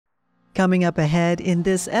Coming up ahead in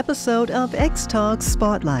this episode of Xtalks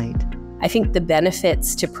Spotlight. I think the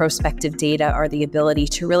benefits to prospective data are the ability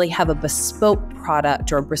to really have a bespoke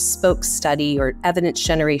product or bespoke study or evidence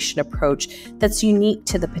generation approach that's unique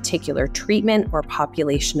to the particular treatment or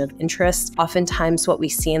population of interest. Oftentimes what we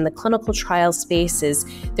see in the clinical trial space is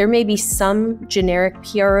there may be some generic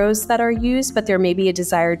PROs that are used, but there may be a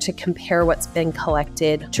desire to compare what's been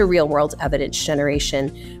collected to real-world evidence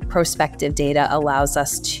generation. Prospective data allows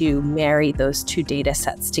us to marry those two data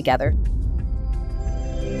sets together.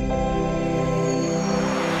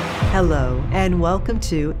 Hello, and welcome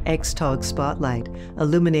to Xtalks Spotlight,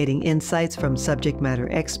 illuminating insights from subject matter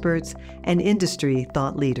experts and industry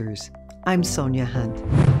thought leaders. I'm Sonia Hunt.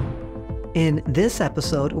 In this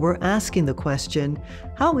episode, we're asking the question,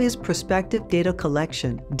 how is prospective data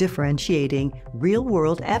collection differentiating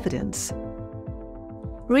real-world evidence?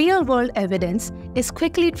 Real-world evidence is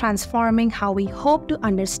quickly transforming how we hope to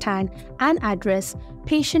understand and address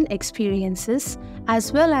patient experiences,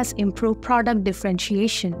 as well as improve product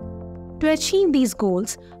differentiation. To achieve these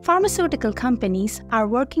goals, pharmaceutical companies are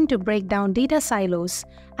working to break down data silos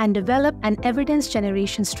and develop an evidence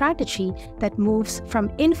generation strategy that moves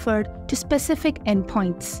from inferred to specific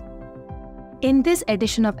endpoints. In this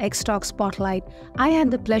edition of Xtalks Spotlight, I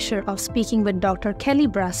had the pleasure of speaking with Dr. Kelly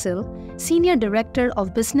Brassil, Senior Director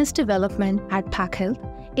of Business Development at PacHealth,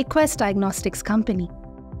 a Quest Diagnostics company.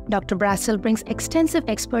 Dr. Brassil brings extensive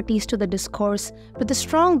expertise to the discourse with a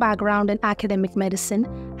strong background in academic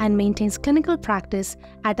medicine and maintains clinical practice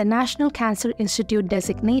at the National Cancer Institute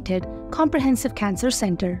designated Comprehensive Cancer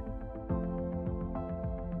Center.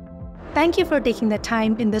 Thank you for taking the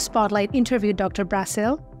time in this Spotlight interview, Dr.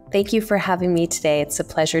 Brassil. Thank you for having me today. It's a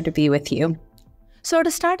pleasure to be with you. So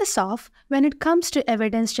to start us off, when it comes to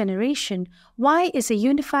evidence generation, why is a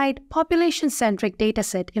unified population-centric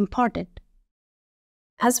dataset important?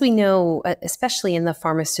 As we know, especially in the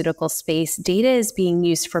pharmaceutical space, data is being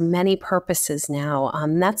used for many purposes now.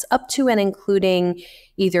 That's up to and including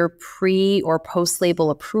either pre- or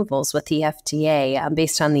post-label approvals with the FDA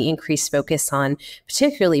based on the increased focus on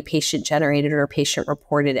particularly patient-generated or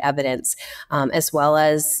patient-reported evidence, as well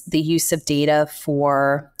as the use of data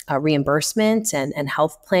for reimbursement and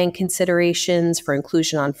health plan considerations for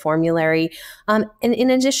inclusion on formulary, and in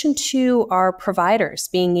addition to our providers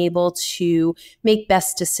being able to make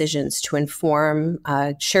best decisions to inform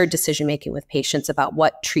shared decision-making with patients about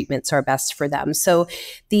what treatments are best for them. So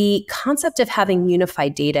the concept of having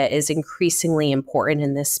unified data is increasingly important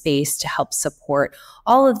in this space to help support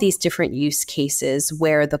all of these different use cases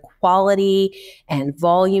where the quality and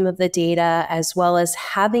volume of the data, as well as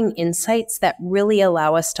having insights that really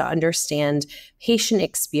allow us to understand patient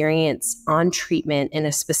experience on treatment in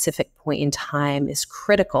a specific point in time is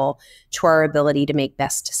critical to our ability to make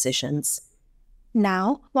best decisions.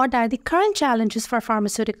 Now, what are the current challenges for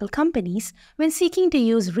pharmaceutical companies when seeking to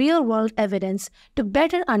use real-world evidence to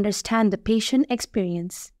better understand the patient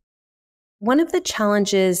experience? One of the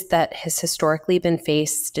challenges that has historically been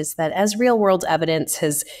faced is that as real-world evidence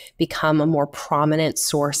has become a more prominent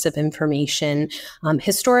source of information,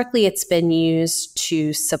 historically it's been used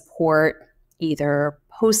to support either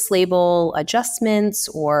post-label adjustments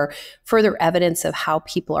or further evidence of how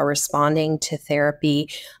people are responding to therapy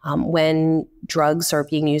when drugs are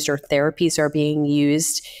being used or therapies are being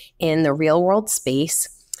used in the real-world space.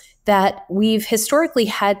 That we've historically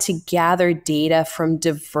had to gather data from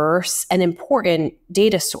diverse and important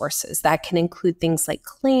data sources. That can include things like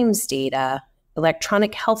claims data,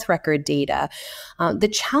 electronic health record data. The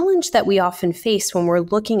challenge that we often face when we're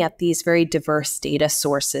looking at these very diverse data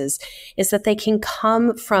sources is that they can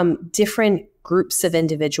come from different groups of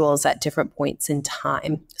individuals at different points in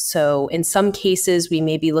time. So in some cases, we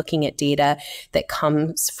may be looking at data that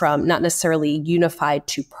comes from not necessarily unified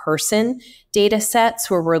to person data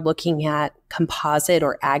sets where we're looking at composite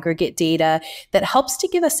or aggregate data that helps to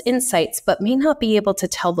give us insights, but may not be able to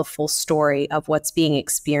tell the full story of what's being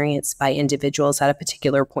experienced by individuals at a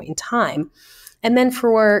particular point in time. And then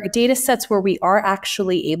for data sets where we are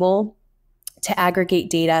actually able to aggregate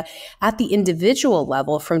data at the individual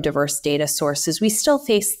level from diverse data sources, we still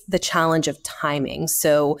face the challenge of timing.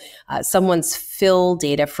 So someone's fill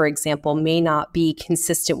data, for example, may not be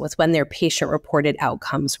consistent with when their patient-reported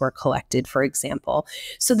outcomes were collected, for example.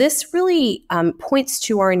 So this really points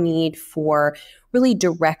to our need for really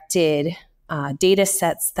directed data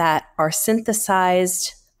sets that are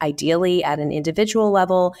synthesized ideally at an individual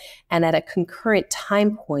level and at a concurrent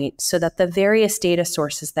time point so that the various data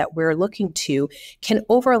sources that we're looking to can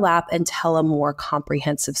overlap and tell a more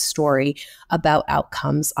comprehensive story about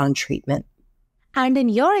outcomes on treatment. And in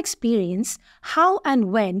your experience, how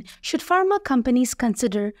and when should pharma companies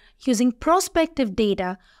consider using prospective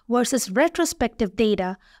data versus retrospective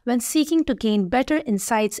data when seeking to gain better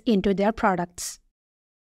insights into their products?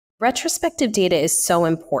 Retrospective data is so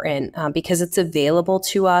important because it's available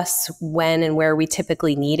to us when and where we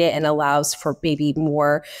typically need it and allows for maybe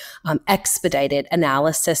more expedited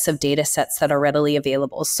analysis of data sets that are readily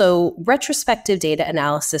available. So retrospective data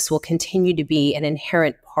analysis will continue to be an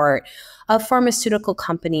inherent part of pharmaceutical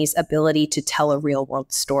companies' ability to tell a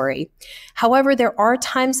real-world story. However, there are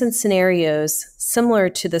times and scenarios similar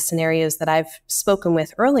to the scenarios that I've spoken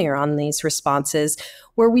with earlier on these responses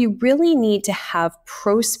where we really need to have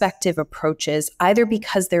prospective approaches, either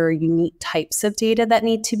because there are unique types of data that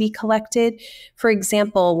need to be collected. For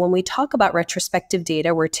example, when we talk about retrospective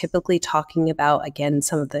data, we're typically talking about, again,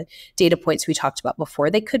 some of the data points we talked about before.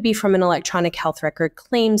 They could be from an electronic health record,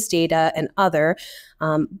 claims data, and other.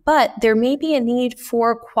 But there may be a need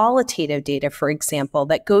for qualitative data, for example,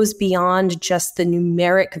 that goes beyond just the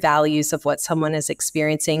numeric values of what someone is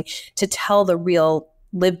experiencing to tell the real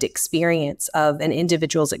lived experience of an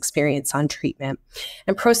individual's experience on treatment.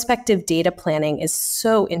 And prospective data planning is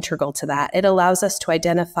so integral to that. It allows us to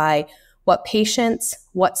identify what patients,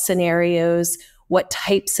 what scenarios, what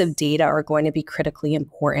types of data are going to be critically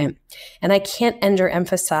important. And I can't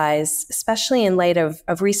underemphasize, especially in light of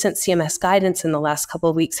recent CMS guidance in the last couple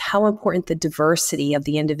of weeks, how important the diversity of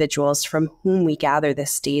the individuals from whom we gather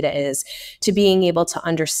this data is to being able to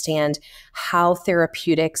understand how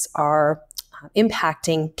therapeutics are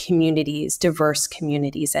impacting communities, diverse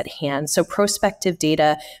communities at hand. So prospective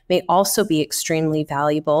data may also be extremely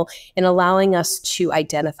valuable in allowing us to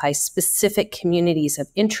identify specific communities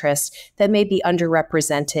of interest that may be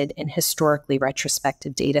underrepresented in historically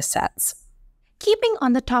retrospective data sets. Keeping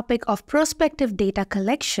on the topic of prospective data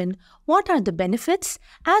collection, what are the benefits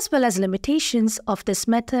as well as limitations of this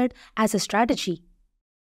method as a strategy?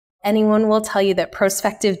 Anyone will tell you that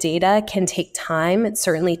prospective data can take time. It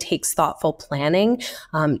certainly takes thoughtful planning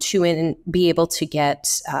to be able to get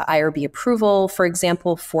IRB approval, for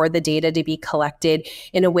example, for the data to be collected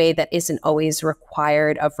in a way that isn't always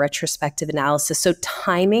required of retrospective analysis. So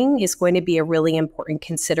timing is going to be a really important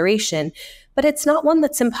consideration, but it's not one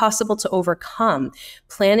that's impossible to overcome.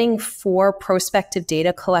 Planning for prospective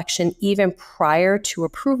data collection even prior to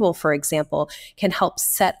approval, for example, can help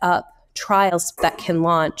set up trials that can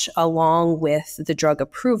launch along with the drug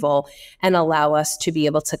approval and allow us to be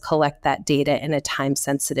able to collect that data in a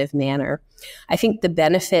time-sensitive manner. I think the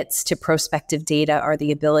benefits to prospective data are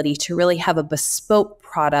the ability to really have a bespoke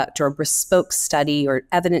product or bespoke study or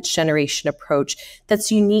evidence generation approach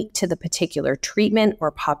that's unique to the particular treatment or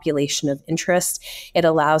population of interest. It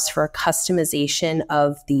allows for a customization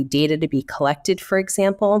of the data to be collected, for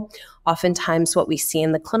example. Oftentimes what we see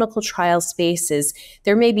in the clinical trial space is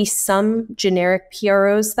there may be some generic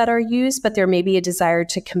PROs that are used, but there may be a desire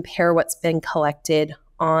to compare what's been collected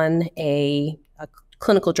on a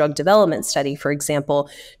clinical drug development study, for example,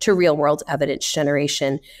 to real-world evidence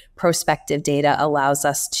generation. Prospective data allows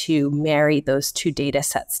us to marry those two data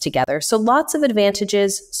sets together. So lots of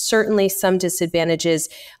advantages, certainly some disadvantages,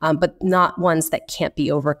 but not ones that can't be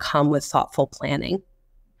overcome with thoughtful planning.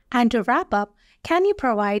 And to wrap up, can you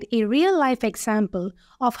provide a real-life example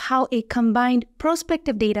of how a combined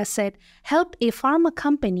prospective data set helped a pharma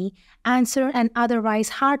company answer an otherwise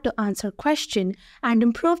hard-to-answer question and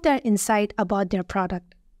improve their insight about their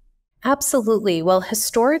product? Absolutely. Well,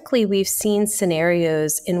 historically, we've seen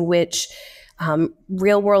scenarios in which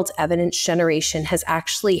real-world evidence generation has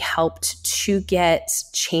actually helped to get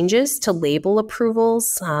changes to label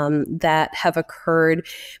approvals that have occurred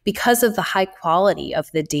because of the high quality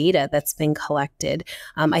of the data that's been collected.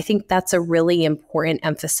 I think that's a really important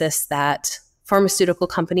emphasis that pharmaceutical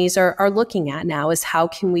companies are looking at now, is how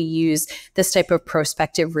can we use this type of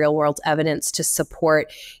prospective real-world evidence to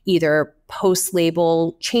support either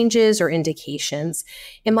post-label changes or indications.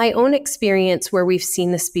 In my own experience, where we've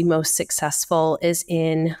seen this be most successful is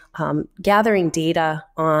in gathering data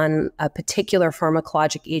on a particular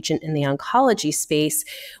pharmacologic agent in the oncology space,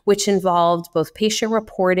 which involved both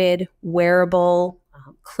patient-reported, wearable,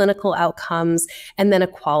 clinical outcomes, and then a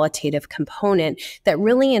qualitative component that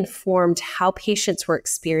really informed how patients were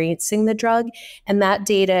experiencing the drug. And that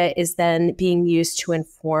data is then being used to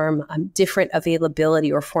inform different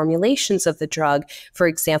availability or formulations of the drug. For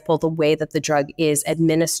example, the way that the drug is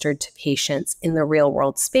administered to patients in the real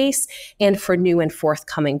world space and for new and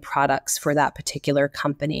forthcoming products for that particular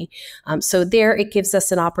company. So there it gives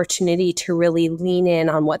us an opportunity to really lean in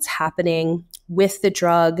on what's happening with the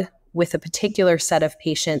drug, with a particular set of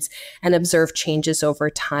patients and observe changes over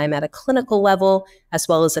time at a clinical level as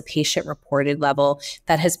well as a patient-reported level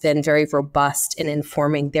that has been very robust in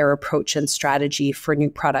informing their approach and strategy for new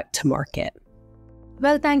product to market.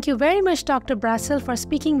 Well, thank you very much, Dr. Brassil, for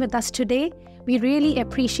speaking with us today. We really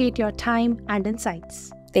appreciate your time and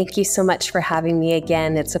insights. Thank you so much for having me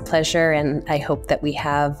again. It's a pleasure, and I hope that we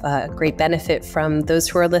have great benefit from those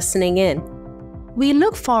who are listening in. We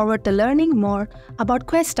look forward to learning more about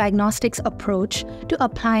Quest Diagnostics' approach to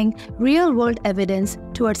applying real-world evidence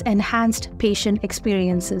towards enhanced patient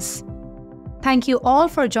experiences. Thank you all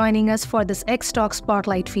for joining us for this Xtalks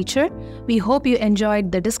Spotlight feature. We hope you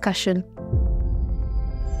enjoyed the discussion.